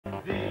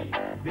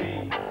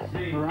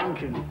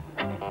Ranking.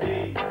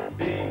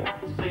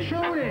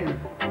 Tune in.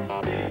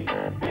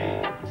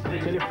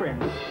 Tell your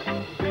friends.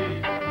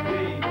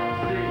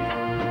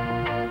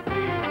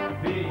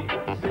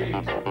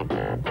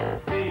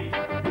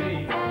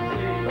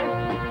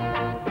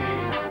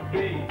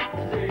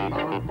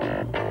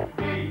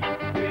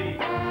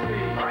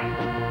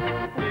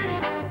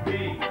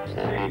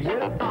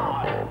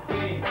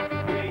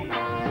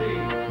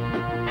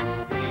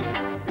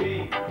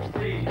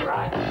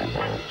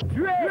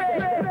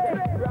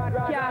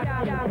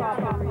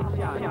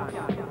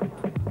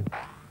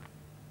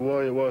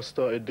 Why I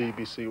started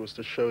DBC was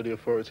to show the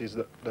authorities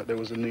that there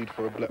was a need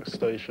for a black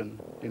station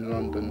in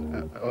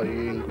London,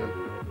 i.e. England,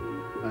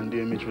 and the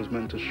image was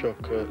meant to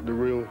shock. The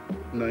real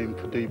name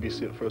for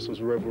DBC at first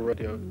was Rebel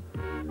Radio,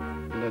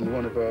 and then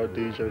one of our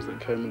DJs that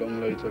came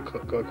along later, a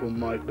guy called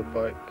Mike the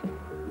Bike,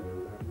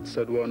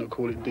 said why not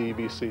call it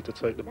DBC to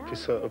take the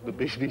piss out of the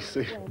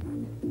BBC.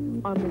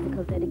 Our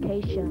musical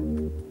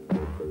dedication.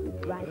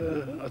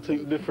 I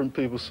think different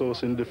people saw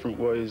us in different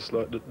ways,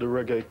 like the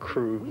reggae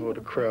crew or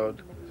the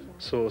crowd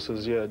saw us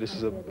as, yeah, this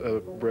is a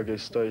reggae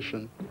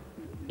station.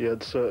 You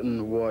had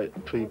certain white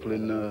people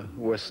in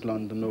West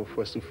London, North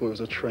West, who thought it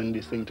was a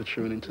trendy thing to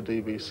tune into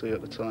DBC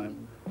at the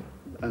time.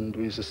 And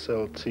we used to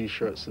sell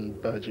T-shirts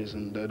and badges,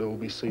 and they'd all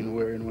be seen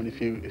wearing one.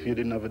 If you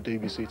didn't have a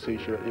DBC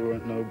T-shirt, you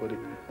weren't nobody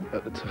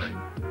at the time.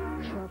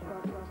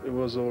 It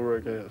was all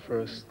reggae at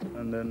first,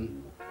 and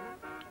then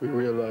we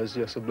realised,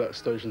 yes, a black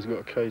station's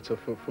got to cater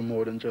for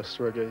more than just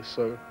reggae.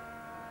 So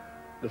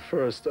the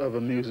first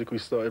other music we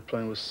started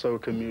playing was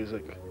soca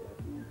music,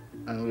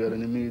 and we had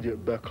an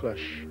immediate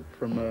backlash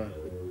from a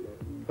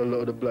lot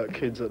of the black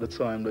kids at the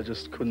time. They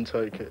just couldn't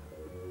take it.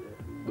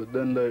 But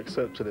then they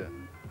accepted it,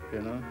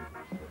 you know?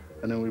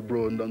 And then we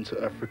broadened onto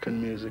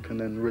African music, and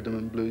then rhythm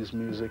and blues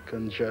music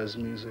and jazz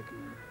music,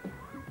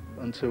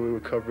 until we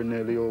were covering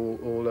nearly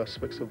all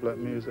aspects of black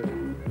music.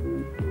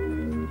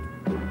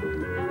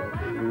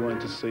 We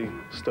wanted to see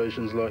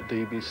stations like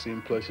DBC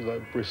in places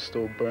like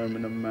Bristol,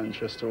 Birmingham,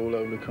 Manchester, all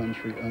over the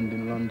country and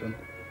in London.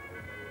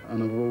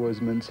 And I've always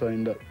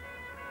maintained that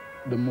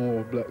the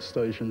more black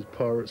stations,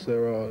 pirates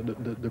there are,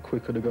 the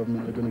quicker the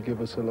government are going to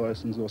give us a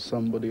license, or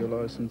somebody a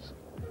license.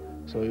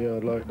 So yeah, I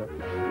like that.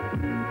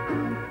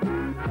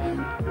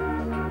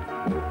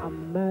 A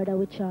murder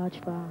we charge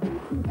for.